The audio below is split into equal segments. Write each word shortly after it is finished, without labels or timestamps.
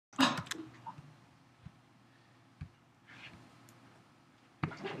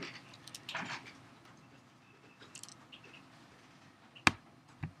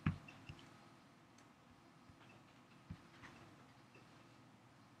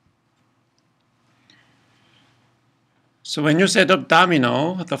So when you set up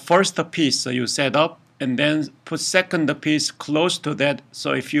domino, the first piece you set up and then put second piece close to that.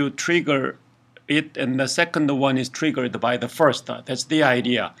 So if you trigger it and the second one is triggered by the first, that's the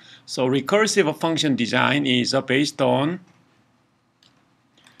idea. So recursive function design is based on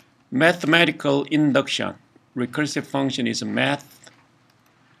mathematical induction. Recursive function is math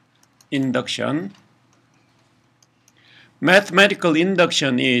induction. Mathematical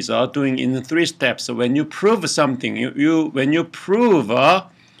induction is doing in 3 steps. So when you prove something, when you prove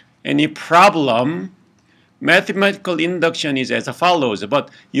any problem, mathematical induction is as follows. But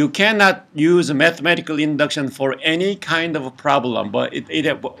you cannot use mathematical induction for any kind of problem, but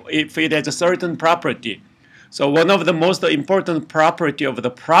if it has a certain property. So one of the most important property of the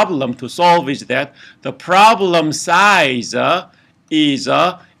problem to solve is that the problem size is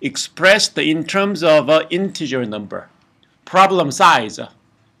expressed in terms of integer number. Problem size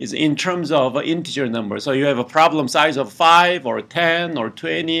is in terms of integer number. So you have a problem size of 5 or 10 or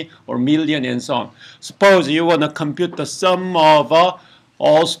 20 or million and so on. Suppose you want to compute the sum of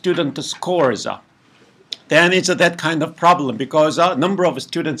all student scores. Then it's that kind of problem because number of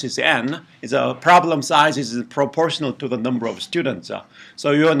students is n. Is a problem size is proportional to the number of students.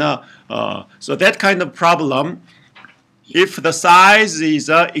 So you wanna so that kind of problem. If the size is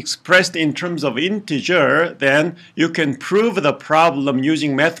expressed in terms of integer, then you can prove the problem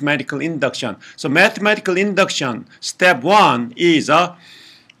using mathematical induction. So mathematical induction, step 1 is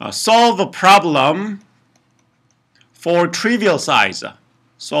solve a problem for trivial size.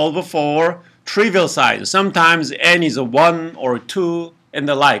 Solve for trivial size. Sometimes n is 1 or 2 and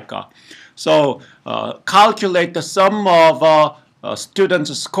the like. So calculate the sum of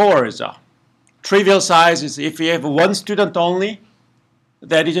students' scores. Trivial size is if you have 1 student only,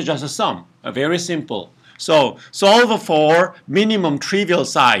 that is just a sum. Very simple. So solve for minimum trivial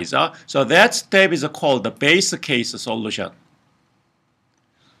size. So that step is called the base case solution.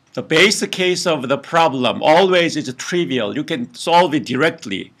 The base case of the problem always is trivial. You can solve it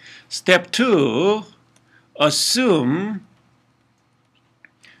directly. Step 2, assume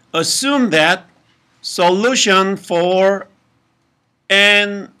that solution for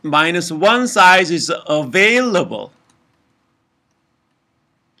n minus 1 size is available.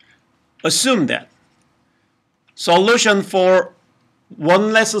 Assume that solution for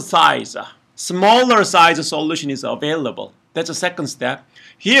 1 less size, smaller size solution is available. That's the second step.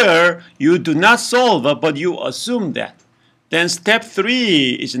 Here you do not solve, but you assume that. Then step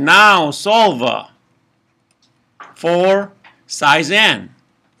 3 is now solve for size n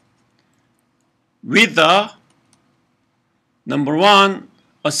with the number 1,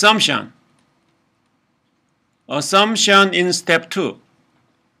 assumption. Assumption in step 2.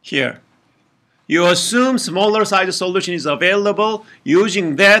 Here. You assume smaller size solution is available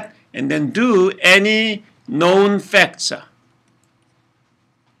using that and then do any known facts.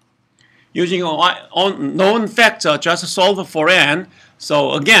 Using known facts, just solve for n.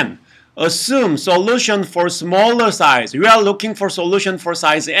 So again, assume solution for smaller size. We are looking for solution for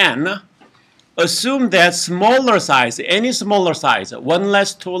size n. Assume that smaller size, any smaller size, 1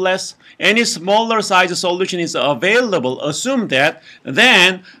 less, 2 less, any smaller size solution is available. Assume that.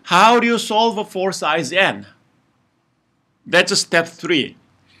 Then, how do you solve for size n? That's step 3.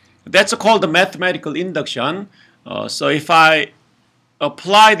 That's called the mathematical induction. So if I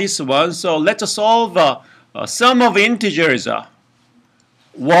apply this one, so let's solve sum of integers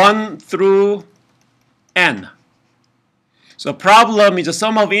 1 through n. So problem is a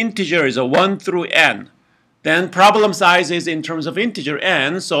sum of integers 1 through n. Then problem size is in terms of integer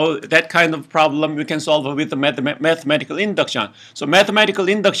n. So that kind of problem we can solve with the mathematical induction. So mathematical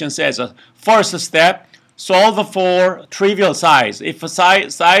induction says first step, solve for trivial size. If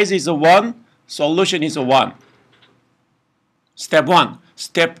size is 1, solution is 1. Step 1.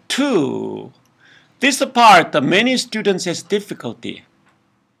 Step 2. This part many students has difficulty.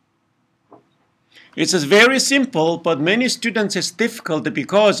 It's very simple, but many students has difficulty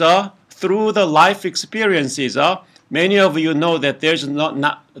because through the life experiences, many of you know that there's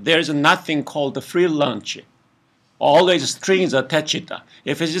nothing called the free lunch. Always strings attached.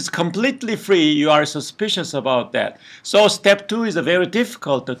 If it is completely free, you are suspicious about that. So step 2 is very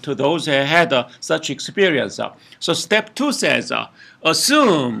difficult to those who had such experience. So step 2 says,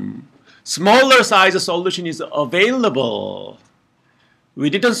 assume smaller size solution is available. We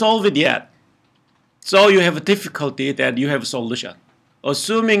didn't solve it yet. So you have a difficulty that you have a solution.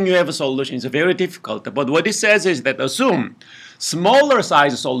 Assuming you have a solution is very difficult. But what it says is that assume smaller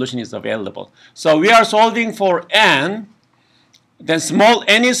size solution is available. So we are solving for n. Then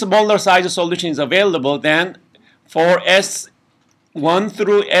any smaller size solution is available. Then for s1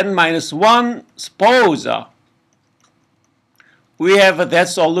 through n minus 1, suppose we have that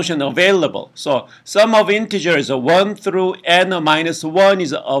solution available. So sum of integers 1 through n minus 1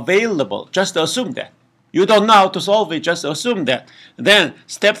 is available. Just assume that. You don't know how to solve it, just assume that. Then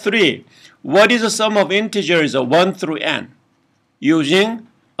step 3, what is the sum of integers 1 through n? Using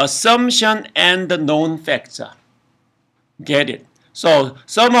assumption and the known facts. Get it? So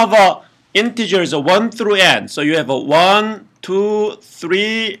sum of integers 1 through n. So you have 1, 2,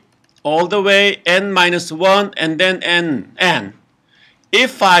 3, all the way n minus 1 and then n.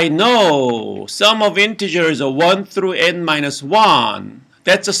 If I know sum of integers 1 through n minus 1,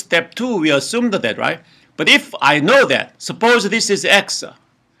 that's a step 2. We assumed that, right? But if I know that, suppose this is x,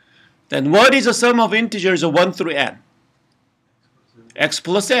 then what is the sum of integers 1 through n? X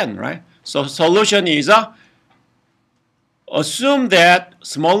plus n, right? So solution is, assume that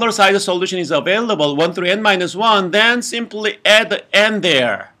smaller size solution is available, 1 through n minus 1, then simply add n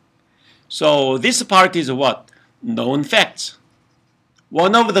there. So this part is what? Known facts.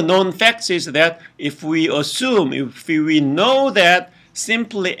 One of the known facts is that if we know that,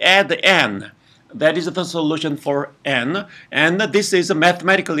 simply add n. That is the solution for n. And this is a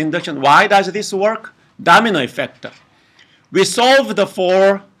mathematical induction. Why does this work? Domino effect. We solved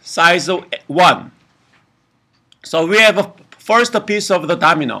for size 1. So we have a first piece of the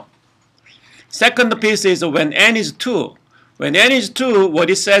domino. Second piece is when n is 2. When n is 2, what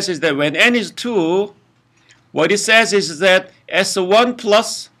it says is that when n is 2, what it says is that S1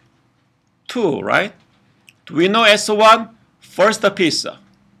 plus 2, right? Do we know S1? First piece.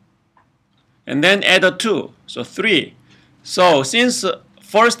 And then add a 2, so 3. So since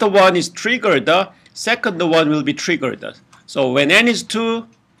first one is triggered, second one will be triggered. So when n is 2,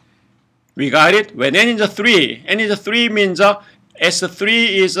 we got it. When n is 3, n is 3 means S3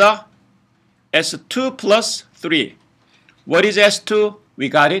 is S2 plus 3. What is S2? We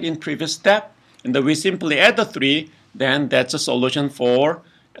got it in previous step. And then we simply add the 3, then that's a solution for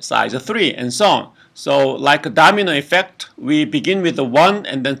size 3, and so on. So like a domino effect, we begin with the 1,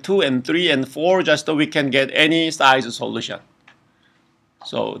 and then 2, and 3, and 4, just so we can get any size solution.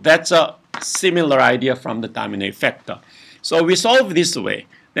 So that's a similar idea from the domino effect. So we solve this way.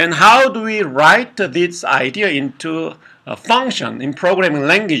 Then how do we write this idea into a function in programming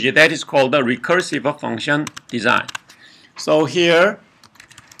language? That is called the recursive function design. So here,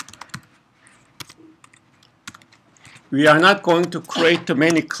 we are not going to create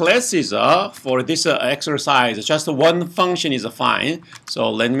many classes for this exercise. Just one function is fine. So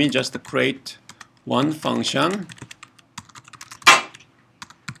let me just create one function.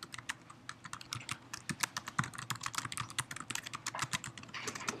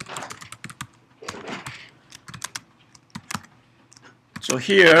 So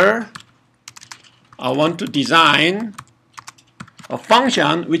here, I want to design a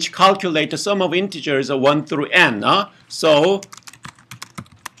function which calculates the sum of integers 1 through n. So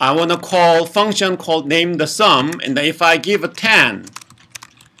I want to call function called name the sum, and if I give a 10,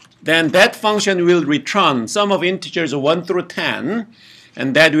 then that function will return sum of integers 1 through 10,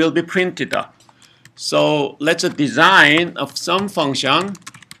 and that will be printed. So let's design of some function.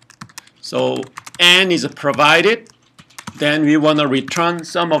 So n is provided. Then we want to return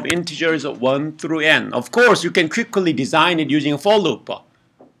sum of integers 1 through n. Of course, you can quickly design it using a for loop.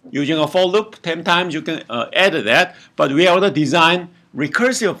 Using a for loop, 10 times you can add that. But we want to design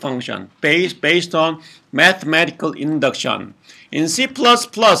recursive function based on mathematical induction. In C++,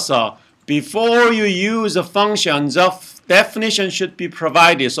 before you use a function, the definition should be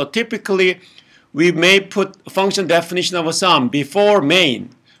provided. So typically, we may put function definition of a sum before main.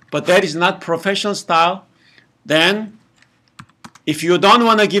 But that is not professional style. Then if you don't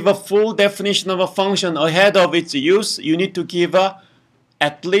want to give a full definition of a function ahead of its use, you need to give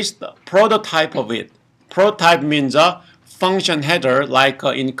at least a prototype of it. Prototype means a function header, like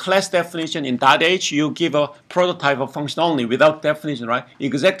in class definition in .h, you give a prototype of function only without definition, right?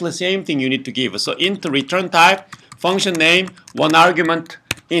 Exactly same thing you need to give. So int return type, function name, one argument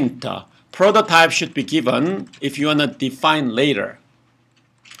int. Prototype should be given if you want to define later.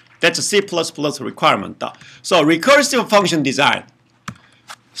 That's a C++ requirement. So recursive function design.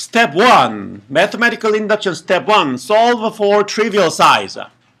 Step 1, mathematical induction. Step 1, solve for trivial size,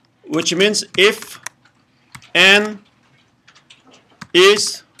 which means if n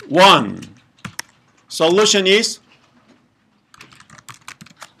is 1, solution is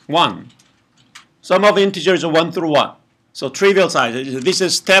 1. Sum of integers 1 through 1. So trivial size. This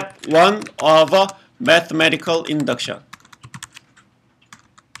is step 1 of mathematical induction.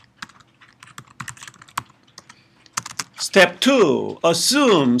 Step 2,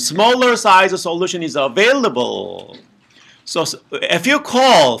 assume smaller size solution is available. So if you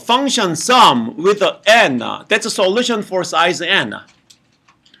call function sum with a n, that's a solution for size n.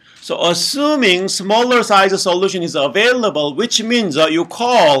 So assuming smaller size solution is available, which means you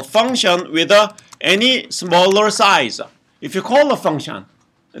call function with any smaller size. If you call a function,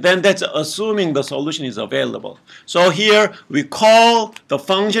 then that's assuming the solution is available. So here we call the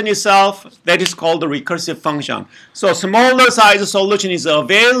function itself, that is called the recursive function. So smaller size solution is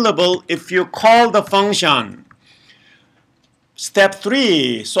available if you call the function. Step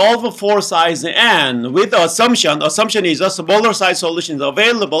 3, solve for size n with the assumption. Assumption is a smaller size solution is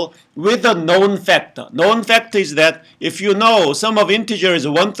available with a known factor. Known factor is that if you know sum of integers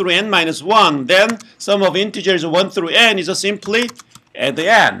 1 through n minus 1, then sum of integers 1 through n is simply add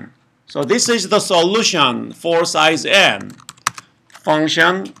n. So this is the solution for size n.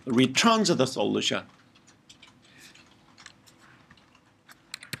 Function returns the solution.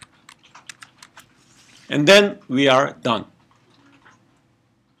 And then we are done.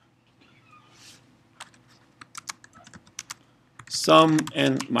 Sum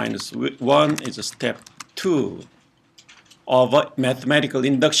n minus 1 is a step 2 of mathematical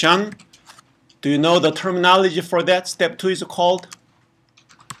induction. Do you know the terminology for that? Step 2 is called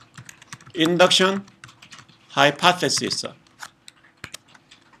induction hypothesis.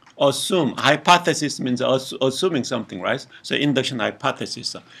 Assume. Hypothesis means assuming something, right? So induction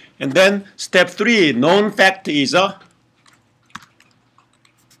hypothesis. And then step 3, known fact is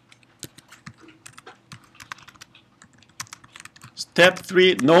step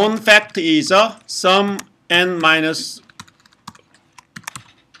 3, known fact is sum n minus,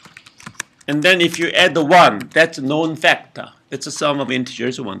 and then if you add the 1, that's a known factor. That's a sum of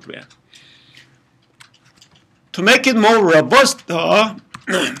integers 1 through n. To make it more robust,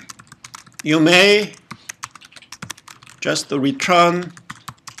 you may just return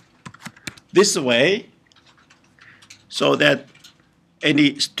this way so that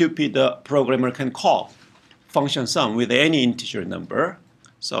any stupid programmer can call function sum with any integer number.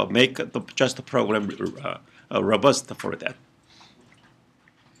 So make just the program robust for that.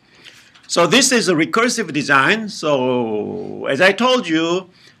 So this is a recursive design. So as I told you,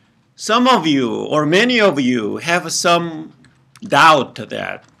 some of you or many of you have some doubt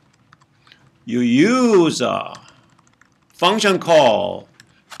that you use a function call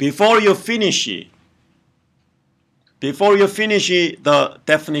before you finish the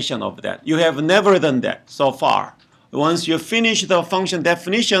definition of that. You have never done that so far. Once you finish the function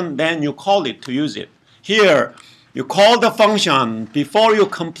definition, then you call it to use it. Here, you call the function before you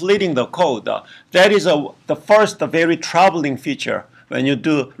completing the code. That is the first very troubling feature when you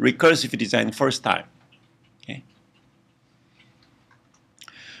do recursive design first time. Okay?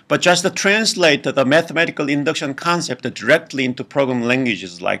 But just to translate the mathematical induction concept directly into programming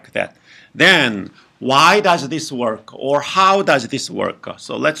languages like that. Then, why does this work, or how does this work?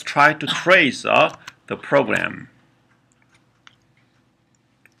 So let's try to trace the program.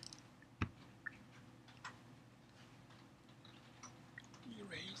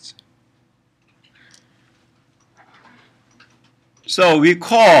 So we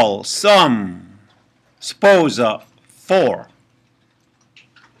call sum, suppose 4.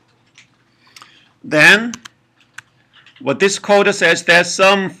 Then what this code says that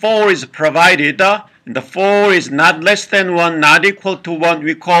sum 4 is provided, and the 4 is not less than 1, not equal to 1.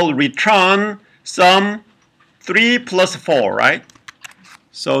 We call return sum 3 plus 4, right?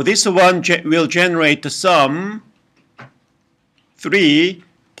 So this one will generate sum 3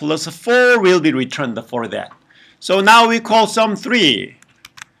 plus 4 will be returned for that. So now we call sum 3.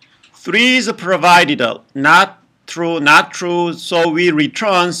 3 is provided, not true, so we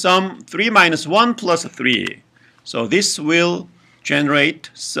return sum 3 minus 1 plus 3. So this will generate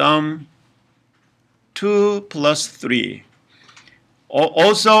sum 2 plus 3.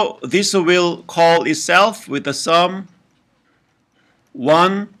 Also, this will call itself with the sum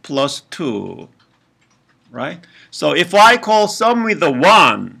 1 plus 2, right? So if I call sum with the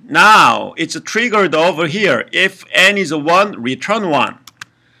 1, now it's triggered over here. If n is 1, return 1.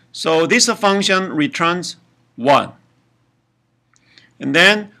 So this function returns 1. And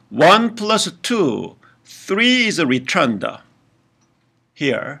then 1 plus 2, 3 is returned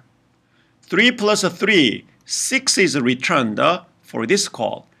here. 3 plus 3, 6 is returned for this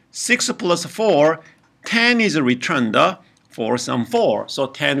call. 6 plus 4, 10 is returned for sum 4. So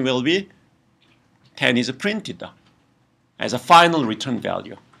 10 is printed as a final return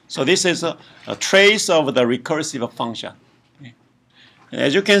value. So this is a trace of the recursive function. Okay.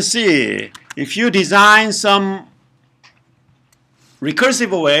 As you can see, if you design some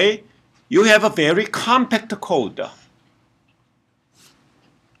recursive way, you have a very compact code.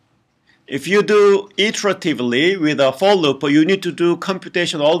 if you do iteratively with a for loop, you need to do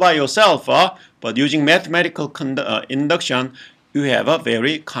computation all by yourself. But using mathematical induction, you have a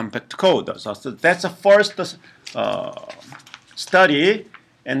very compact code. So that's the first study.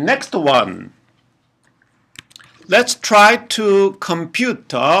 And next one, let's try to compute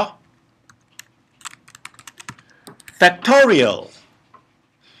factorial.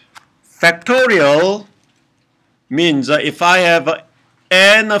 Factorial means if I have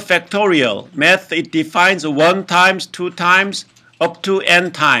n factorial, math it defines 1 times, 2 times, up to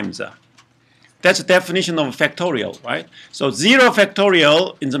n times. That's the definition of factorial, right? So 0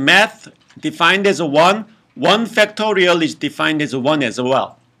 factorial in the math defined as 1, 1 factorial is defined as 1 as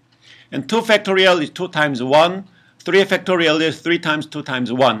well. And 2 factorial is 2 times 1, 3 factorial is 3 times 2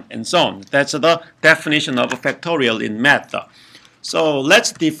 times 1, and so on. That's the definition of a factorial in math. So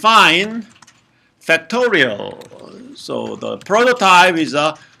let's define factorial. So the prototype is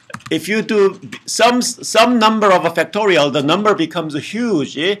if you do some number of a factorial, the number becomes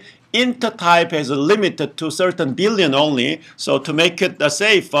huge. Int type is limited to certain billion only. So to make it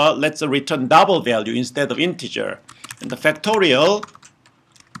safe, let's return double value instead of integer. And the factorial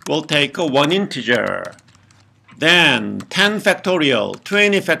will take 1 integer. Then 10 factorial,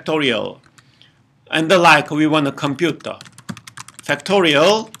 20 factorial, and the like we want to compute.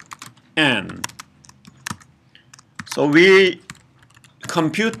 Factorial n. So we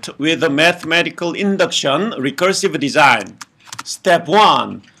compute with a mathematical induction, recursive design. Step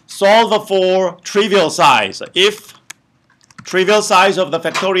 1, solve for trivial size. If trivial size of the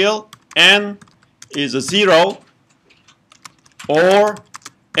factorial n is 0 or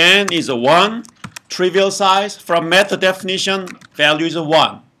n is 1, trivial size from math definition value is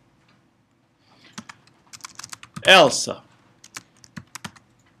 1. Else,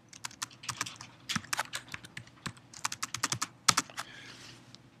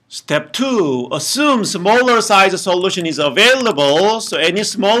 step 2, assume smaller size solution is available. So any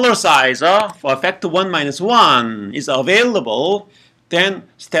smaller size for factor 1 minus 1 is available. Then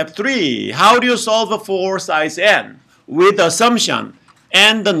step 3, how do you solve for size n? With assumption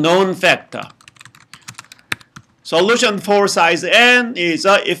and the known factor. Solution for size n is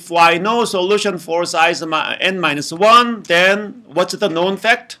if I know solution for size n minus 1, then what's the known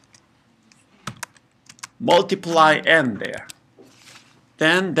fact? Multiply n there.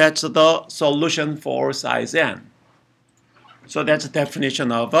 Then that's the solution for size n. So that's the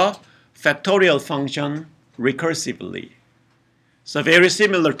definition of a factorial function recursively. So very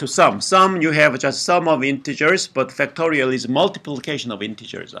similar to sum. Sum, you have just sum of integers, but factorial is multiplication of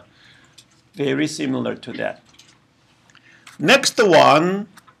integers. Very similar to that. Next one,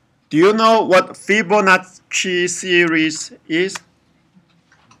 do you know what Fibonacci series is?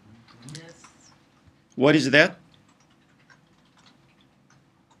 Yes. What is that?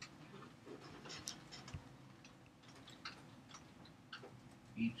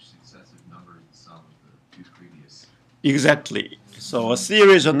 Each successive number is the sum of the 2 previous. Exactly. So a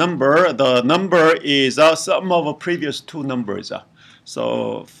series of number, the number is a sum of previous 2 numbers.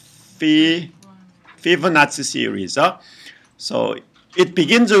 So Fibonacci series. So it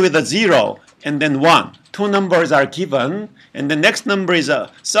begins with a 0 and then 1. 2 numbers are given, and the next number is a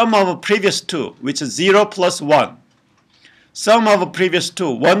sum of previous 2, which is 0 plus 1. Sum of previous 2,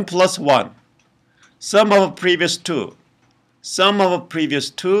 1 plus 1. Sum of previous 2. Sum of previous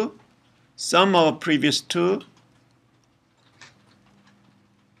 2. Sum of previous 2.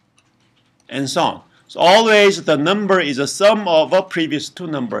 And so on. So always the number is a sum of previous 2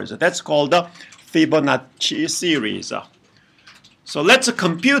 numbers. That's called the Fibonacci series. So let's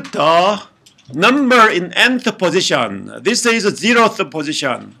compute the number in nth position. This is 0th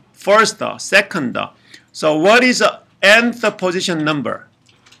position, first, second. So what is nth position number?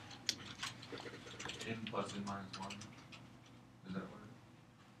 N plus n minus 1. Is that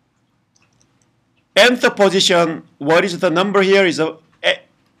what? Nth position, what is the number here is a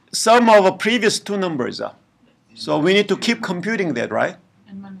sum of previous 2 numbers. So we need to keep computing that, right?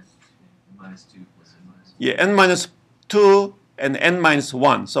 N minus 2. N minus 2 plus n minus 1. Yeah, n minus 2 and n minus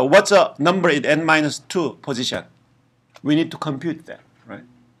 1. So what's a number in n minus 2 position? We need to compute that, right?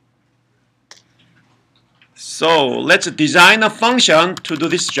 So let's design a function to do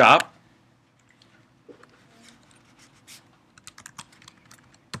this job.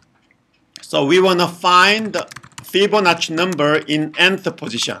 So we want to find the Fibonacci number in nth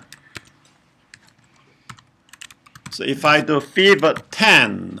position. So if I do Fib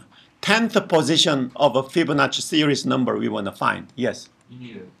 10, 10th position of a Fibonacci series number we want to find. Yes? You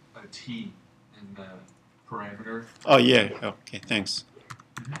need a t in the parameter. Oh, yeah. Okay, thanks.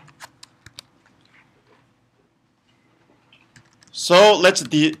 So let's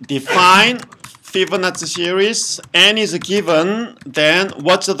define Fibonacci series. N is given, then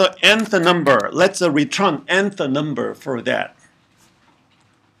what's the nth number? Let's return nth number for that.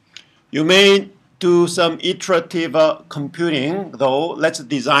 You may do some iterative computing, though. Let's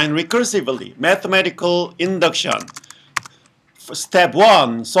design recursively. Mathematical induction. Step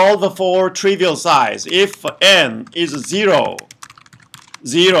 1, solve for trivial size. If n is 0,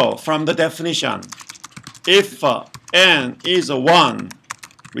 0 from the definition. If n is 1,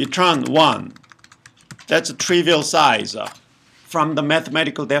 return 1. That's a trivial size. From the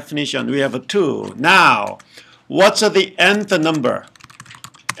mathematical definition, we have 2. Now, what's the nth number?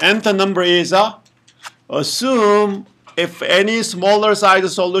 Nth number is, assume if any smaller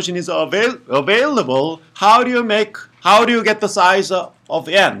size solution is available, how do you get the size of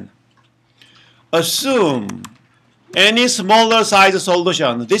n? Assume any smaller size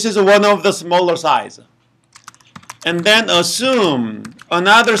solution. This is one of the smaller size. And then assume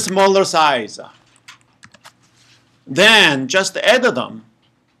another smaller size. Then just add them.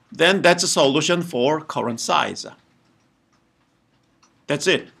 Then that's a solution for current size. That's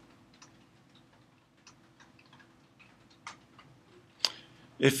it.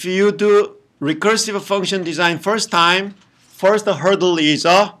 If you do recursive function design first time, first hurdle is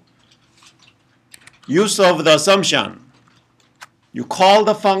use of the assumption. You call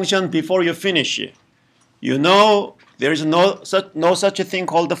the function before you finish it. You know there is no such a thing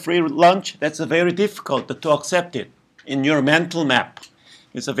called the free lunch. That's very difficult to accept it in your mental map.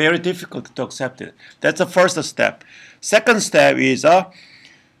 It's very difficult to accept it. That's the first step. Second step is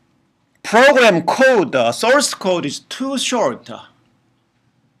program code, source code is too short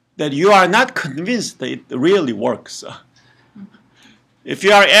that you are not convinced that it really works. If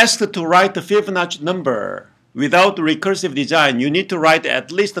you are asked to write the Fibonacci number without recursive design, you need to write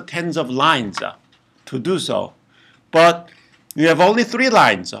at least tens of lines to do so. But you have only 3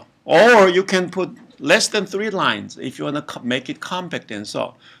 lines, or you can put less than 3 lines if you want to make it compact and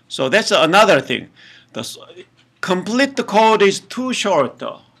so. So that's another thing. The complete code is too short.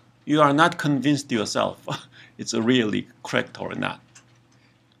 You are not convinced yourself it's really correct or not.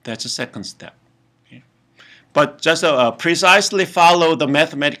 That's the second step. Okay. But just precisely follow the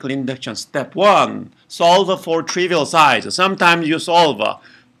mathematical induction. Step 1, solve for trivial size. Sometimes you solve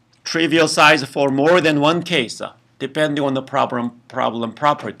trivial size for more than one case, depending on the problem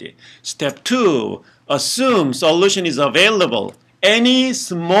property. Step 2, assume solution is available. Any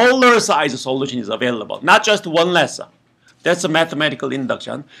smaller size solution is available, not just one less. That's a mathematical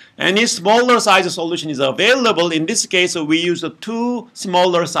induction. Any smaller size solution is available. In this case, we use 2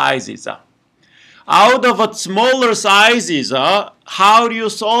 smaller sizes. Out of smaller sizes, how do you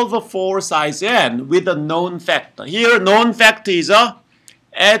solve for size n with a known fact? Here, known fact is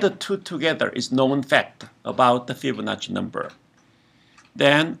add 2 together is known fact about the Fibonacci number.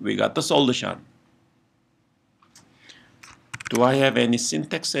 Then we got the solution. Do I have any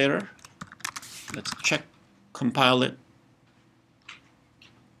syntax error? Let's check, compile it.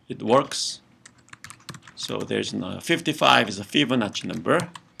 It works. So there's no 55 is a Fibonacci number.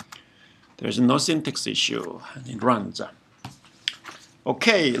 There's no syntax issue, and it runs.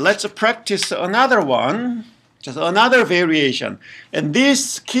 Okay, let's practice another one, just another variation. And these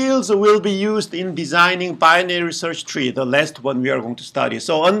skills will be used in designing binary search tree, the last one we are going to study.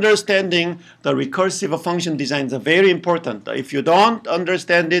 So understanding the recursive function design is very important. If you don't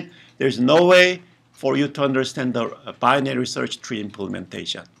understand it, there's no way for you to understand the binary search tree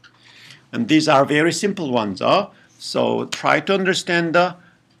implementation. And these are very simple ones. So try to understand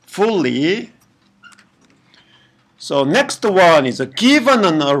fully. So next one is given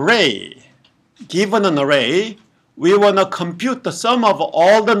an array. Given an array, we want to compute the sum of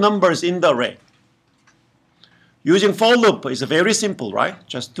all the numbers in the array. Using for loop is very simple, right?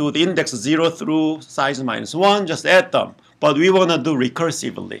 Just do the index 0 through size -1, just add them. But we want to do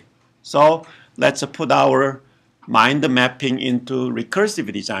recursively. So let's put our mind mapping into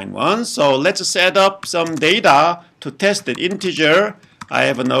recursive design one. So let's set up some data to test it. Integer, I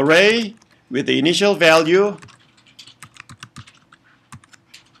have an array with the initial value.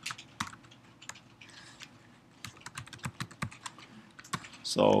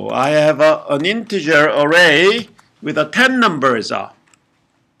 So I have an integer array with 10 numbers.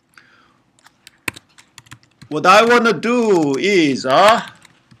 What I want to do is I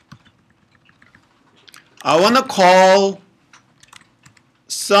want to call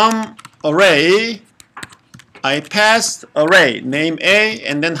some array. I pass array, name A,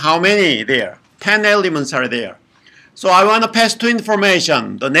 and then how many there? 10 elements are there. So I want to pass 2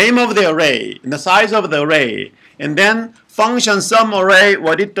 information, the name of the array and the size of the array. And then function sum array,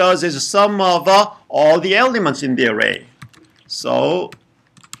 what it does is sum of all the elements in the array. So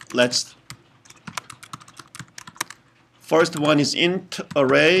let's, first one is int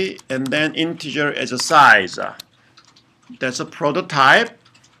array and then integer as a size. That's a prototype.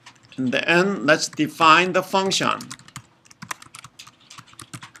 And then let's define the function.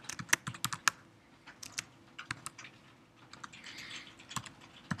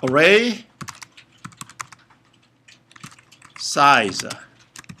 Array size.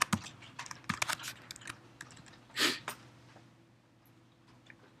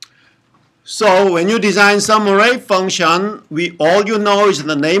 So when you design some array function, all you know is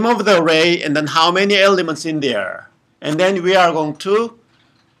the name of the array and then how many elements in there. And then we are going to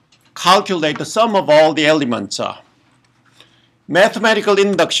calculate the sum of all the elements. Mathematical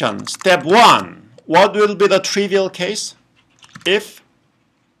induction, step 1. What will be the trivial case? If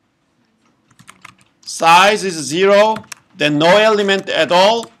size is 0, then no element at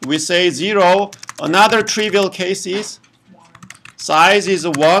all, we say 0. Another trivial case is size is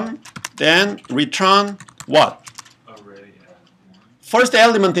 1, then return what? Array at 1. First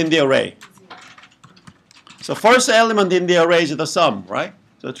element in the array. So first element in the array is the sum, right?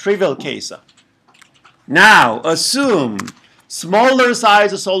 So trivial case. Now assume smaller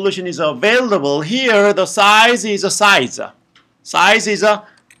size solution is available. Here the size is a size. Size is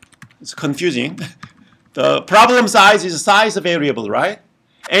it's confusing. The problem size is a size variable, right?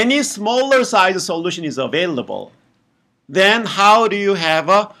 Any smaller size solution is available. Then how do you have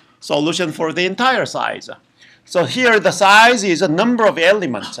a solution for the entire size? So here the size is a number of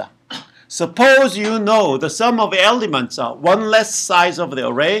elements. Suppose you know the sum of elements, one less size of the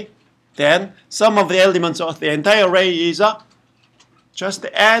array, then sum of the elements of the entire array is just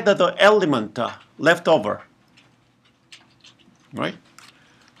add the element left over, right?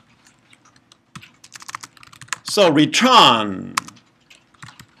 So return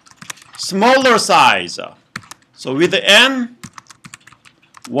smaller size. So with the n,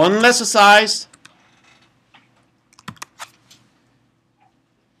 one less size,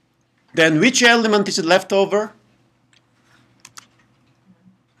 then which element is left over?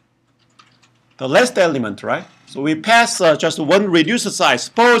 The last element, right? So we pass just one reduced size.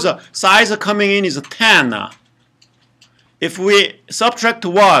 Suppose size coming in is 10. If we subtract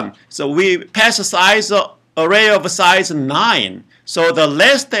 1, so we pass a size array of size 9. So the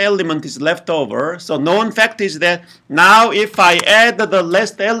last element is left over. So known fact is that now if I add the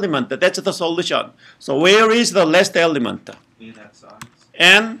last element, that's the solution. So where is the last element? In that size.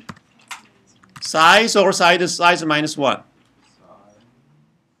 N size or size minus 1? Size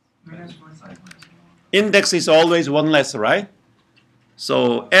minus 1. Index is always one less, right?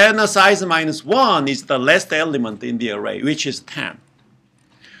 So n size minus 1 is the last element in the array, which is 10.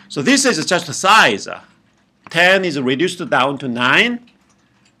 So this is just a size. 10 is reduced down to 9.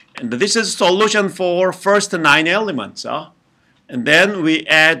 And this is solution for first 9 elements. And then we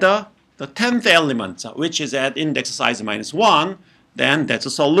add the 10th element, which is at index size minus 1. Then that's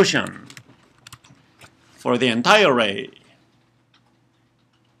a solution for the entire array.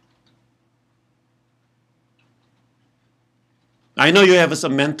 I know you have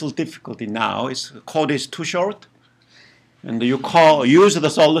some mental difficulty now. Code is too short. And you use the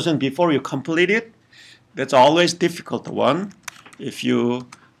solution before you complete it. That's always difficult one if you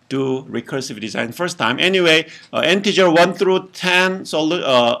do recursive design first time. Anyway, integer 1 through 10,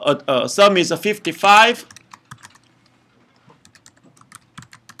 sum is 55.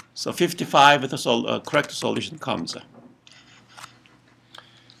 So 55, the correct solution comes.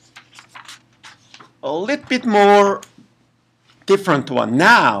 A little bit more different one.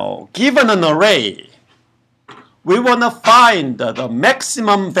 Now, given an array, we want to find the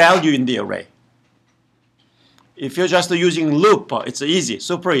maximum value in the array. If you're just using loop, it's easy,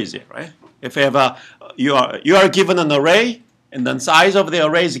 super easy, right? If you are given an array, and then size of the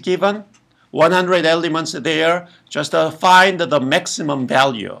array is given, 100 elements there, just find the maximum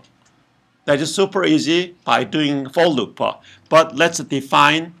value. That is super easy by doing for loop. But let's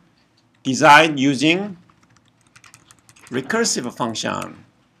design using recursive function.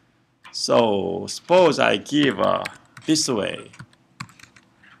 So suppose I give this way.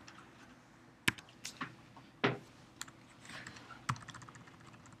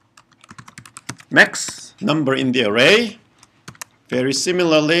 Max number in the array. Very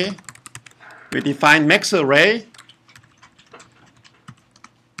similarly, we define max array.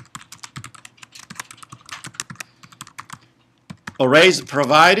 Array is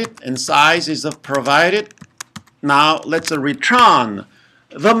provided and size is provided. Now let's return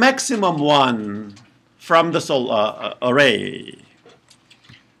the maximum one from the array.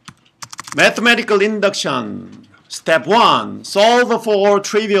 Mathematical induction. Step 1. Solve for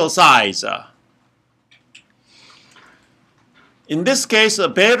trivial size. In this case,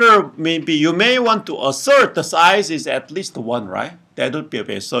 better maybe you may want to assert the size is at least 1, right? That would be a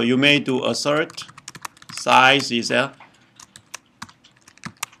base. So you may do assert size is at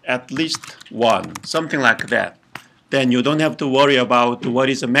least 1, something like that. Then you don't have to worry about what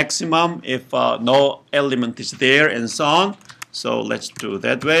is the maximum if no element is there and so on. So let's do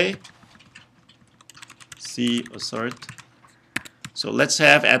that way. C assert. So let's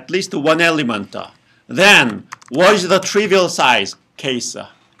have at least 1 element. Then what is the trivial size case?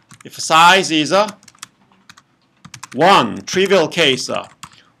 If size is 1, trivial case,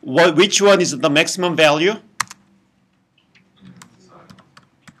 which one is the maximum value?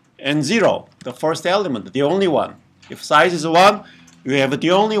 And 0, the first element, the only one. If size is 1, you have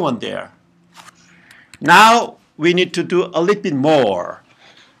the only one there. Now we need to do a little bit more.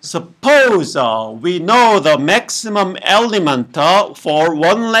 Suppose we know the maximum element for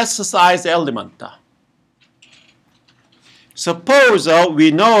one less size element. Suppose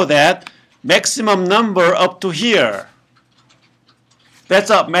we know that maximum number up to here. That's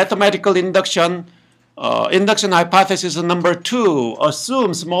a mathematical induction. Induction hypothesis number 2.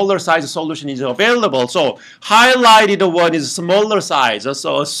 Assume smaller size solution is available. So highlighted one is smaller size.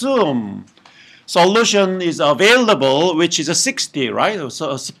 So assume solution is available, which is a 60, right?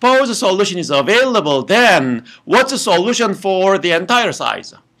 So suppose a solution is available, then what's the solution for the entire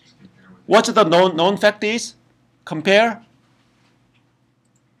size? What's the known fact is? Compare.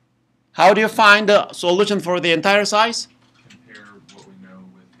 How do you find the solution for the entire size? Compare what we know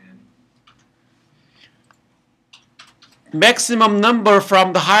with n. Maximum number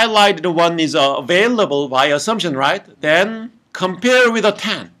from the highlighted one is available by assumption, right? Then compare with a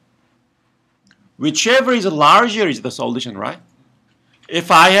 10. Whichever is larger is the solution, right?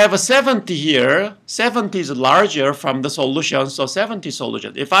 If I have a 70 here, 70 is larger from the solution, so 70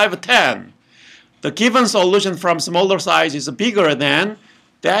 solution. If I have a 10, the given solution from smaller size is bigger than,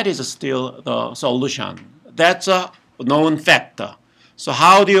 that is still the solution. That's a known factor. So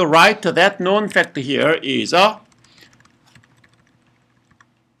how do you write that known factor here is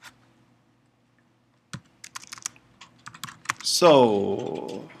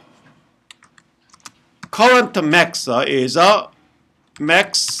so current max is a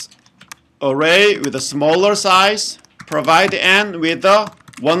max array with a smaller size, provide n with a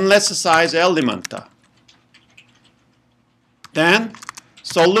one less size element. Then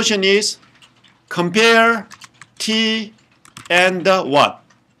solution is compare t and what?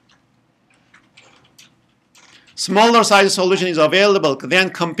 Smaller size solution is available. Then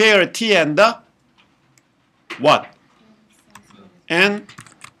compare t and what? N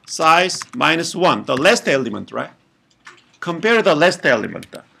size minus 1, the last element, right? Compare the last element.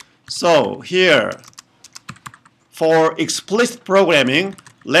 So here, for explicit programming,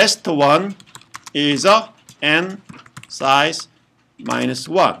 last one is n size minus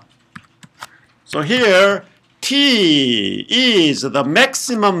 1. So here, t is the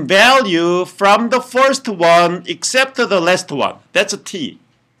maximum value from the first one except the last one. That's a t.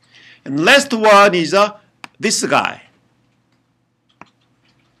 And last one is this guy.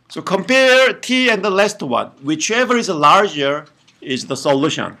 So compare t and the last one. Whichever is larger is the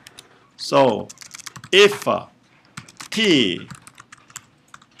solution. So if t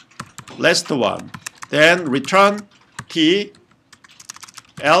last one, then return t,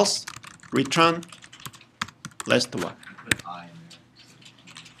 else return last one. Put I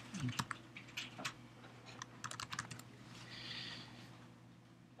in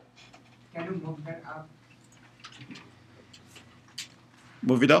there. Can you move that up?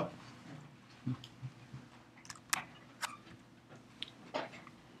 Move it up.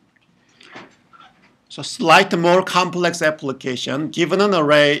 So slightly more complex application. Given an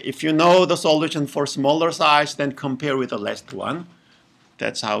array, if you know the solution for smaller size, then compare with the last one.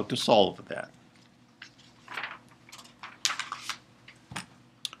 That's how to solve that.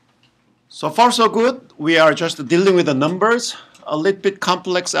 So far so good. We are just dealing with the numbers. A little bit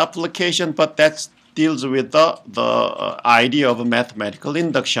complex application, but that deals with the idea of mathematical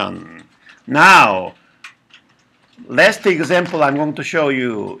induction. Now, last example I'm going to show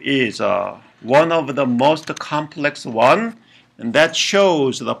you is one of the most complex one, and that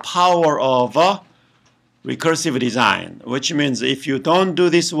shows the power of recursive design, which means if you don't do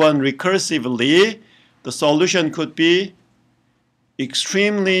this one recursively, the solution could be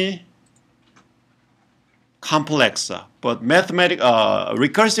extremely complex. But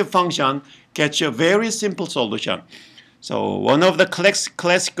recursive function gets a very simple solution. So one of the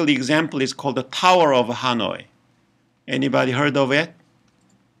classical example is called the Tower of Hanoi. Anybody heard of it?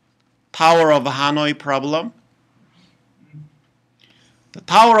 Tower of Hanoi problem? The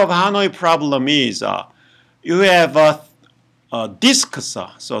Tower of Hanoi problem is you have disks.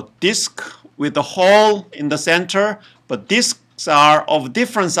 So disk with the hole in the center, but disks are of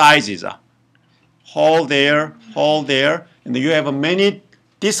different sizes. Hole there, and you have many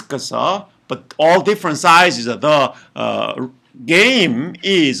disks, but all different sizes. The game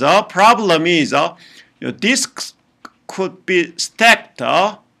is, problem is, disks could be stacked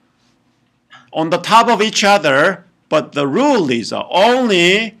on the top of each other, but the rule is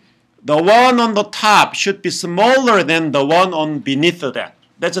only the one on the top should be smaller than the one on beneath that.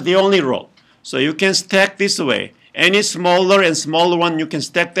 That's the only rule. So you can stack this way. Any smaller and smaller one, you can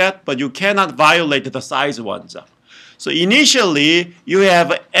stack that, but you cannot violate the size ones. So initially, you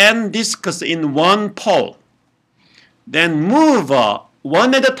have n disks in one pole. Then move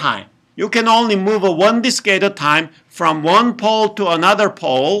one at a time. You can only move one disk at a time from one pole to another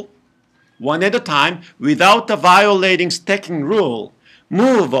pole, one at a time, without violating stacking rule.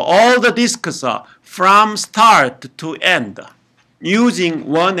 Move all the disks from start to end, using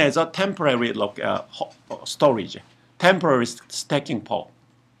one as a temporary storage, temporary stacking pole.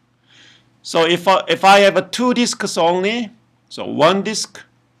 So if I have two disks only, so one disk,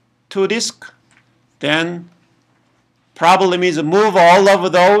 two disks, then problem is move all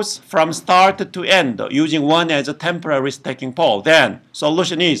of those from start to end, using one as a temporary stacking pole. Then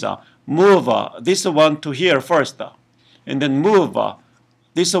solution is move this one to here first, and then move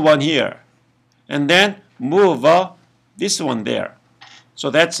this one here, and then move this one there. So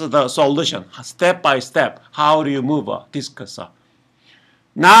that's the solution, step by step. How do you move disks?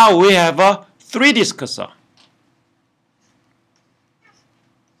 Now we have 3 disks. So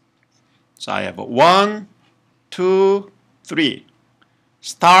I have 1, 2, 3,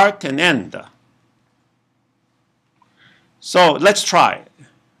 start and end. So let's try.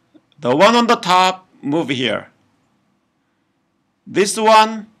 The one on the top, move here. This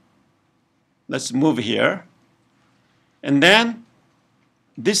one, let's move here. And then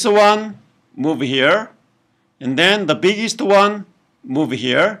this one, move here. And then the biggest one, move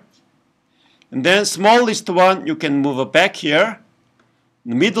here. And then smallest one, you can move back here.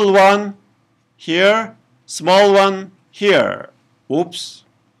 The middle one, here. Small one, here. Oops,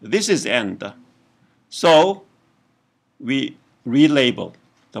 this is end. So we relabel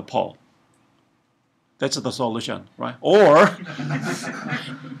the pole. That's the solution, right? Or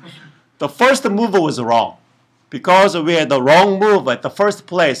the first move was wrong. Because we had the wrong move at the first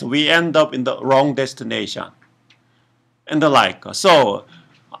place, we end up in the wrong destination. And the like. So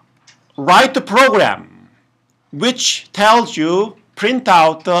write the program which tells you, print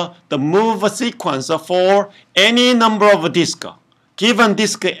out the move sequence for any number of disks, given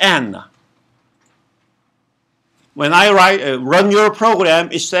disk n. When I run your program,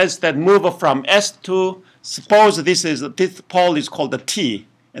 it says that move from S to, suppose this pole is called the T,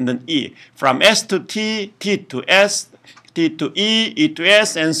 and then E. From S to T, T to S, T to E, E to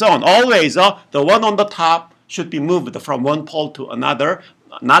S, and so on. Always the one on the top should be moved from one pole to another,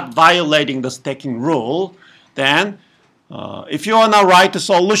 not violating the stacking rule. Then, if you want to write a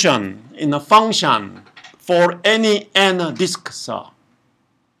solution in a function for any n disks,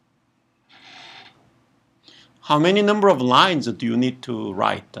 how many number of lines do you need to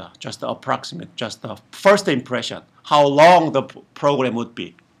write? Just approximate, just the first impression, how long the program would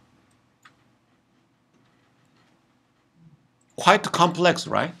be. Quite complex,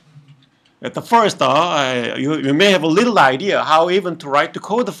 right? At the first, you may have a little idea how even to write the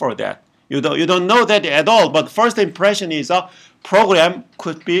code for that. You don't know that at all, but first impression is a program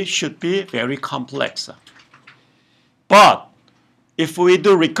should be very complex. But if we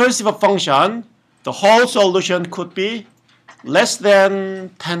do recursive function, the whole solution could be less than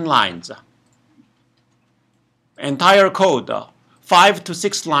 10 lines. Entire code, 5 to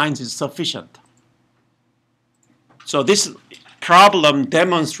 6 lines is sufficient. So this problem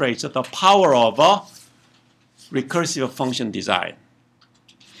demonstrates the power of recursive function design.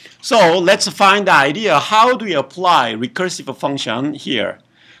 So let's find the idea. How do we apply recursive function here?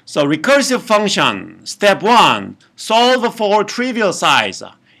 So recursive function, step 1, solve for trivial size.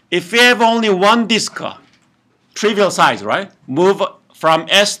 If we have only one disk, trivial size, right? Move from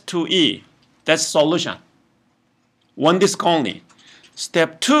S to E. That's solution. One disk only.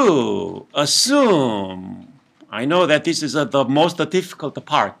 Step 2, assume. I know that this is the most difficult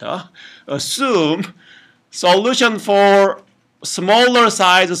part. Assume solution for smaller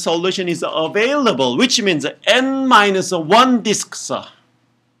size solution is available, which means n minus 1 disks.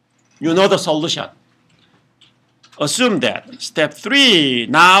 You know the solution. Assume that. Step 3,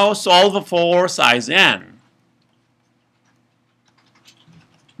 now solve for size n.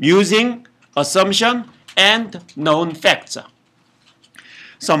 Using assumption and known facts.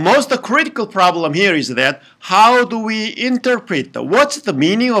 So most critical problem here is that how do we interpret what's the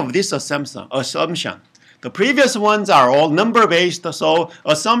meaning of this assumption? The previous ones are all number-based, so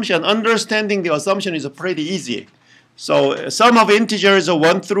understanding the assumption is pretty easy. So sum of integers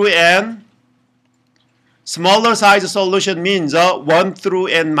 1 through n. Smaller size solution means 1 through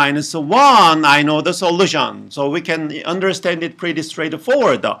n minus 1, I know the solution. So we can understand it pretty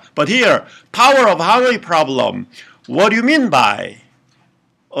straightforward. But here, power of Hanoi problem. What do you mean by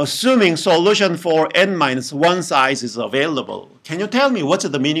assuming solution for n minus 1 size is available? Can you tell me what's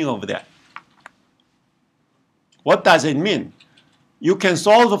the meaning of that? What does it mean? You can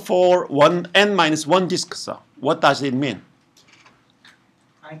solve for n minus 1 disks. What does it mean?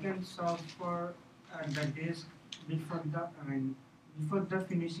 I can solve for the disk before the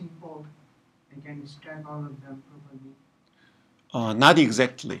finishing port. I can stack all of them properly. Not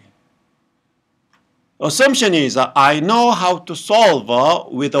exactly. Assumption is I know how to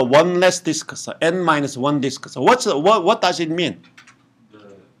solve with a one less disk, n minus 1 disk. So what does it mean?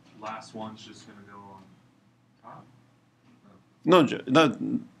 The last one's just going to go on top?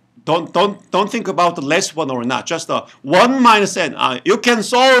 No, don't think about the less one or not. Just 1 minus n. You can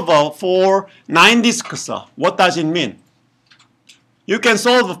solve for 9 disks. What does it mean? You can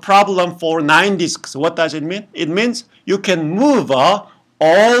solve a problem for 9 disks. What does it mean? It means you can move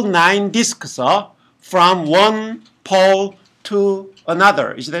all 9 disks from one pole to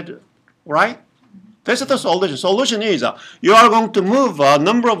another. Is that right? That's the solution. Solution is you are going to move a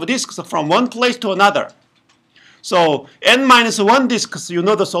number of disks from one place to another. So n minus 1 disks, you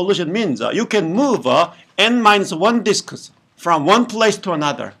know the solution means you can move n minus 1 disks from one place to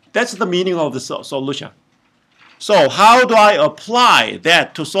another. That's the meaning of the solution. So how do I apply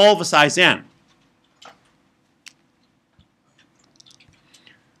that to solve size n?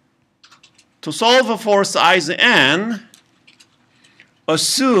 To solve for size n,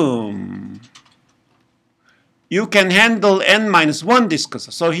 assume you can handle n minus 1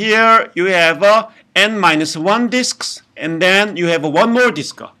 disks. So here you have n minus 1 disks, and then you have one more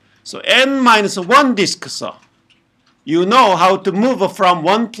disk. So n minus 1 disks, you know how to move from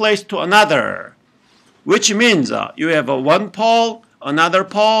one place to another, which means you have one pole, another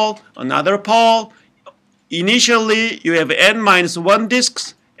pole, another pole. Initially, you have n minus 1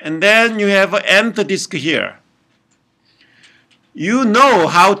 disks, and then you have nth disk here. You know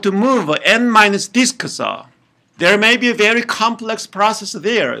how to move n minus disks. There may be a very complex process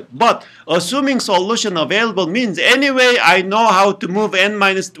there, but assuming solution available means anyway I know how to move n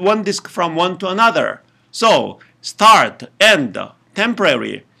minus 1 disk from one to another. So start, end,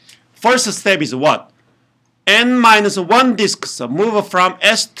 temporary. First step is what? N minus 1 disks move from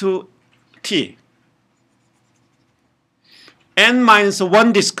S to T. N minus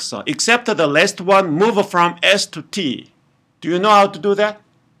 1 disks, except the last one, move from S to T. Do you know how to do that?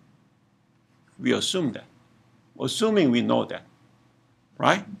 We assume that. Assuming we know that,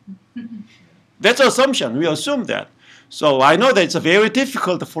 right? That's assumption. We assume that. So I know that it's very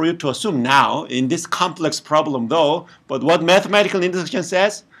difficult for you to assume now in this complex problem though, but what mathematical induction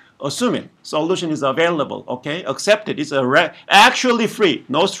says, assume it. Solution is available, okay? Accept it. It's actually free.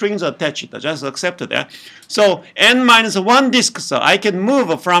 No strings attached. Just accept that. So n minus 1 disks, I can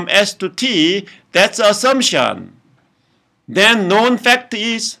move from S to T. That's assumption. Then known fact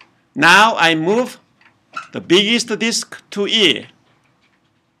is now I move the biggest disk to E.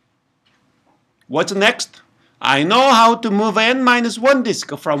 What's next? I know how to move n minus 1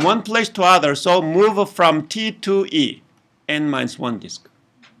 disk from one place to other, so move from T to E, n minus 1 disk.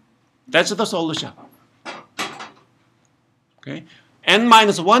 That's the solution. Okay, n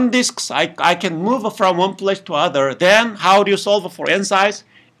minus 1 disks, I can move from one place to other. Then how do you solve for n size?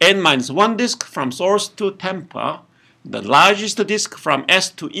 N minus 1 disk from source to temp, the largest disk from S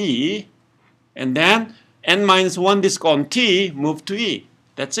to E, and then n minus 1 disk on T, move to E.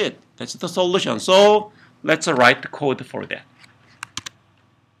 That's it. That's the solution. So let's write the code for that.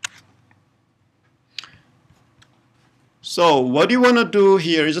 So what you want to do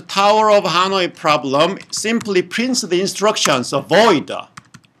here is a Tower of Hanoi problem. Simply print the instructions, void.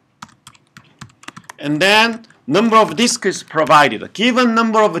 And then number of disks is provided. Given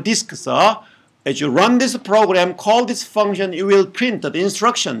number of disks, as you run this program, call this function, you will print the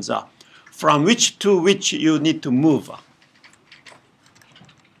instructions from which to which you need to move.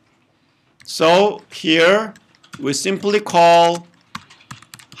 So here we simply call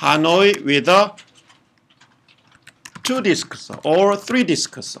Hanoi with 2 disks or 3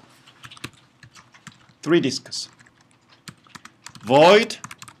 disks. 3 disks. Void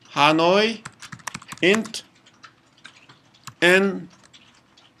Hanoi int n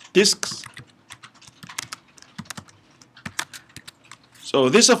disks. So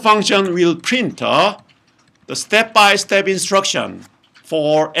this function will print the step-by-step instruction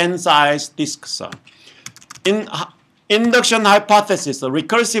for n-size disks. In induction hypothesis,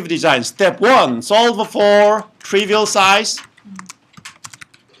 recursive design, step 1, solve for trivial size.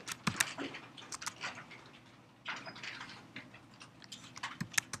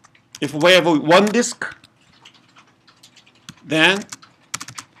 If we have one disk, then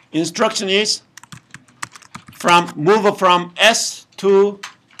instruction is move from S to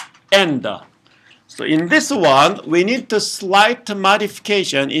end. So in this one, we need the slight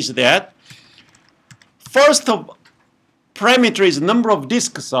modification is that first parameter is number of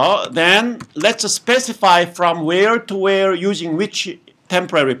disks, then let's specify from where to where using which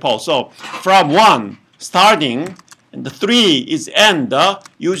temporary pole. So from 1 starting, and the 3 is end,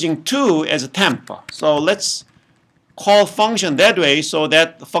 using 2 as a temp. So let's call function that way so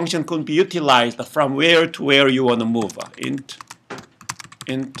that the function could be utilized from where to where you want to move. Int.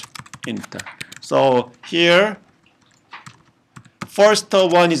 So here, first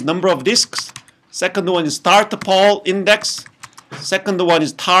one is number of disks. Second one is start pole index. Second one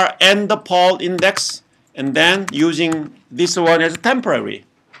is end pole index. And then using this one as a temporary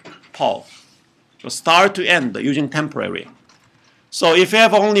pole. So start to end using temporary. So if you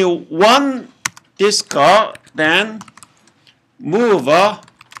have only one disk, then move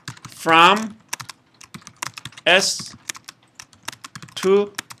from S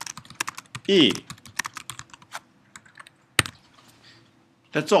to E.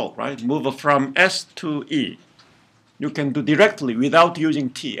 That's all, right? Move from S to E. You can do directly without using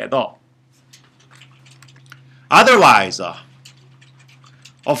T at all. Otherwise,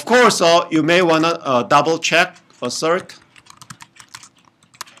 of course, you may want to double check, assert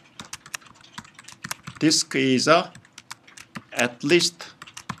disk is at least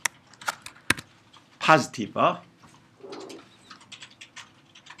positive.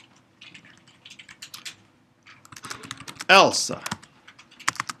 Else,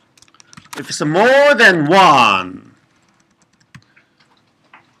 if it's more than 1,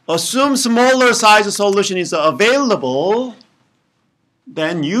 assume smaller size solution is available,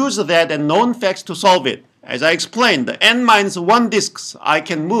 then use that and known facts to solve it. As I explained, the n-1 disks I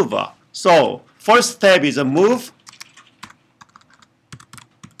can move. So first step is a move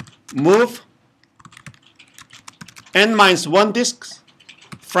n-1 disks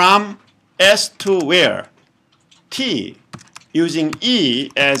from S to where? T, using E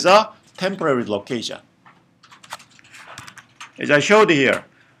as a temporary location. As I showed here,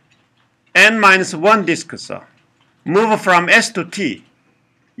 n-1 disks move from S to T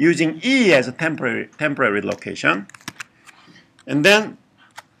using E as a temporary location. And then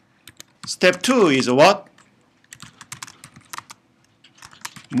step 2 is what?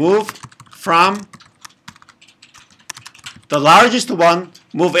 Move from the largest one,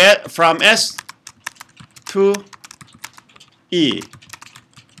 move from S to E.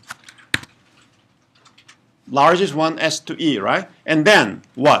 Largest one, S to E, right? And then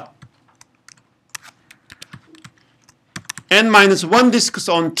what? n-1 disks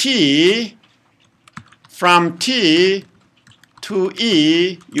on T, from T to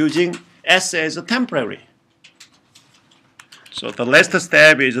E using S as a temporary. So the last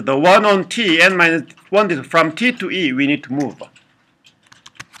step is the one on T, n-1 disk from T to E, we need to move.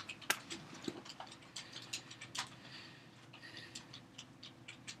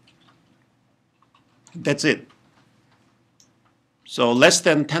 That's it. So less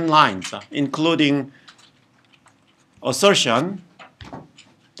than 10 lines, including assertion.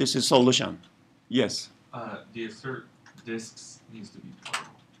 This is solution. Yes? The assert disks needs to be plural.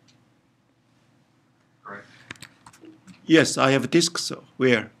 Correct? Yes, I have disks.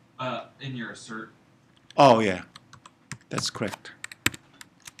 Where? In your assert. Oh, yeah. That's correct.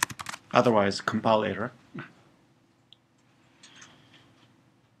 Otherwise, compile error.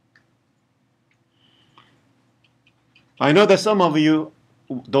 I know that some of you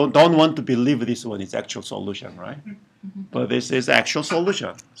don't want to believe this one is actual solution, right? But this is actual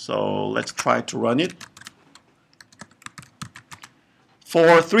solution. So let's try to run it.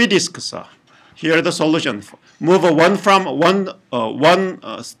 For 3 disks, here the solution. Move one from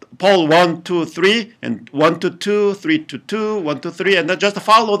pole 1 to 3, and 1 to 2, 3 to 2, 1 to 3, and then just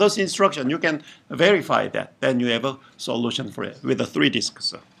follow those instructions. You can verify that. Then you have a solution for it with the 3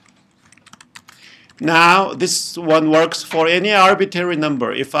 disks. Now, this one works for any arbitrary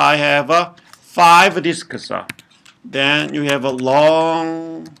number. If I have 5 disks, then you have a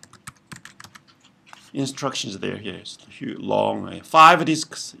long instructions there. Yes, long 5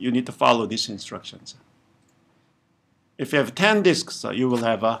 disks. You need to follow these instructions. If you have 10 disks, you will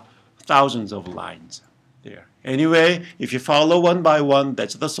have thousands of lines. there. Anyway, if you follow one by one,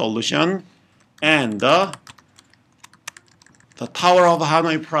 that's the solution. And the Tower of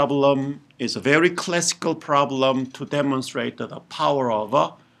Hanoi problem is a very classical problem to demonstrate the power of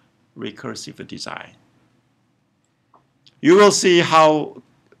a recursive design. You will see how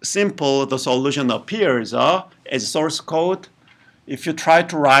simple the solution appears as source code. If you try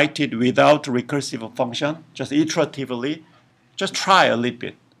to write it without recursive function, just iteratively, just try a little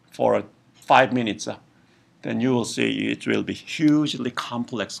bit for 5 minutes. Then you will see it will be hugely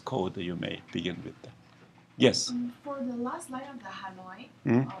complex code you may begin with. Yes? For the last line of the Hanoi,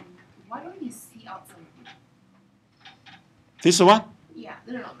 why don't you see out something? This one? Yeah,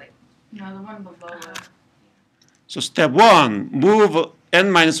 no, like the one below. So step 1, move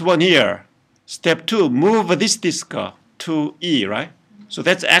n-1 here. Step 2, move this disk to E, right? So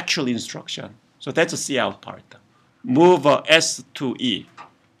that's actual instruction. So that's a C out part. Move S to E.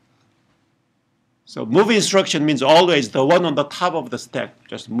 So move instruction means always the one on the top of the stack,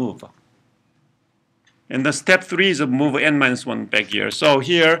 just move. And the step 3 is move n-1 back here. So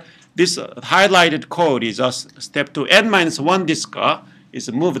here, this highlighted code is step 2. n-1 disk is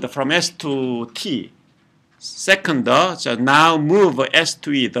moved from S to T. Second, so now move S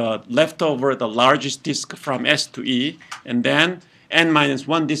to E, the leftover, the largest disk from S to E, and then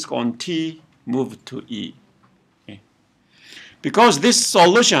n-1 disk on T, move to E. Okay. Because this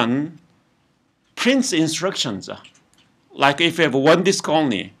solution prints instructions, like if you have one disk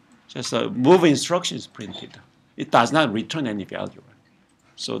only, just a move instruction is printed. It does not return any value.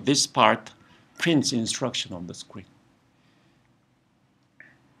 So this part prints instruction on the screen.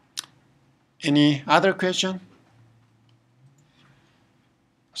 Any other question?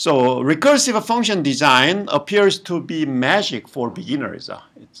 So recursive function design appears to be magic for beginners.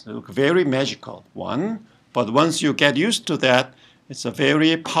 It's a very magical one, but once you get used to that, it's a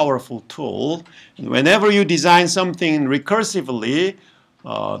very powerful tool. And whenever you design something recursively,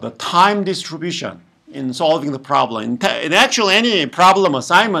 the time distribution in solving the problem, in actually any problem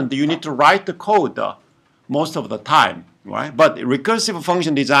assignment, you need to write the code most of the time. Right? But recursive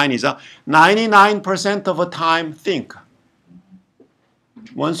function design is 99% of the time think.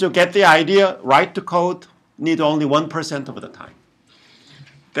 Once you get the idea, write the code, need only 1% of the time.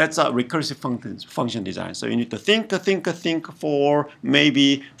 That's a recursive function design. So you need to think for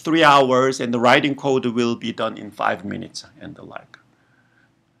maybe 3 hours, and the writing code will be done in 5 minutes and the like.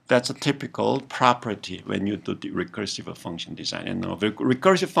 That's a typical property when you do the recursive function design. And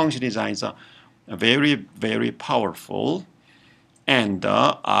recursive function design is very, very powerful, and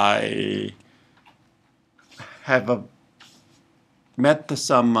I have met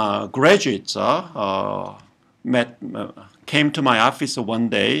some graduates came to my office one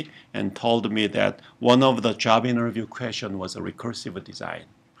day and told me that one of the job interview question was a recursive design.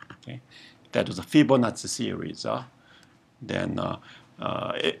 Okay? That was a Fibonacci series. Then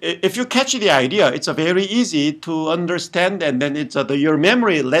if you catch the idea, it's very easy to understand, and then it's your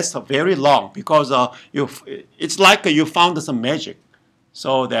memory lasts very long because it's like you found some magic,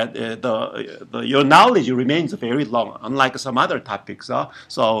 so that your knowledge remains very long, unlike some other topics.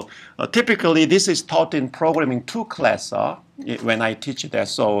 So typically this is taught in Programming 2 class when I teach that.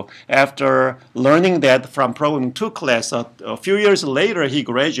 So after learning that from Programming 2 class, a few years later he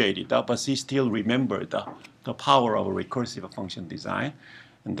graduated, but he still remembered the power of recursive function design.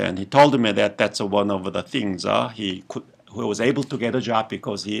 And then he told me that that's one of the things he was able to get a job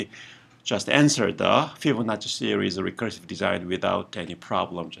because he just answered the Fibonacci series recursive design without any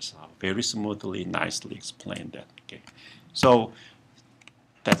problem, just very smoothly, nicely explained that. Okay, so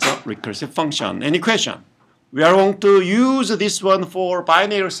that's a recursive function. Any question? We are going to use this one for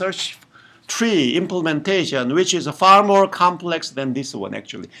binary search tree implementation, which is far more complex than this one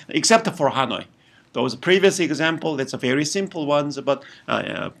actually, except for Hanoi. Those previous examples, that's a very simple ones, but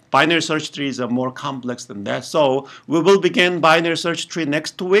binary search trees are more complex than that. So we will begin binary search tree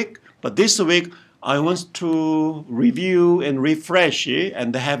next week, but this week I want to review and refresh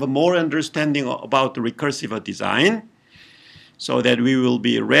and have a more understanding about the recursive design so that we will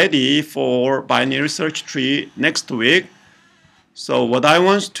be ready for binary search tree next week. So what I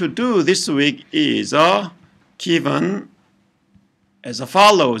want to do this week is given as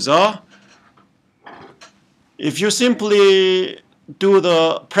follows. If you simply do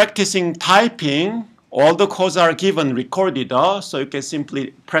the practicing typing, all the codes are given recorded, so you can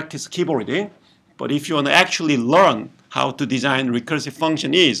simply practice keyboarding. But if you want to actually learn how to design recursive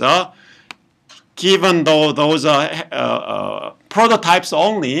function given those prototypes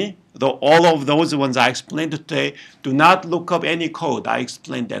only, all of those ones I explained today, do not look up any code I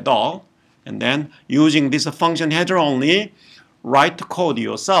explained at all. And then using this function header only, write the code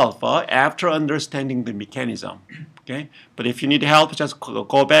yourself after understanding the mechanism. Okay, but if you need help, just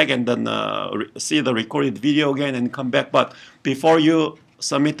go back and then see the recorded video again and come back. But before you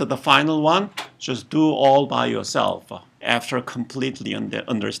submit the final one, just do all by yourself after completely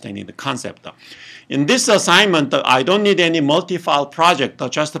understanding the concept. In this assignment, I don't need any multi-file project.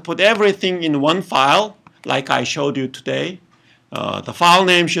 Just to put everything in one file, like I showed you today. The file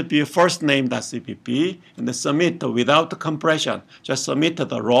name should be first name.cpp, and then submit without the compression. Just submit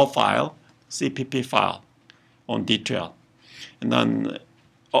the raw file, CPP file, on detail. And then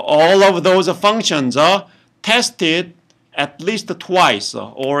all of those functions are tested at least twice,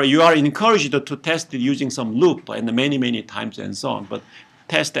 or you are encouraged to test it using some loop and many times and so on, but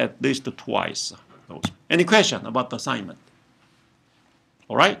test at least twice. Any question about the assignment?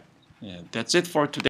 All right, yeah, that's it for today.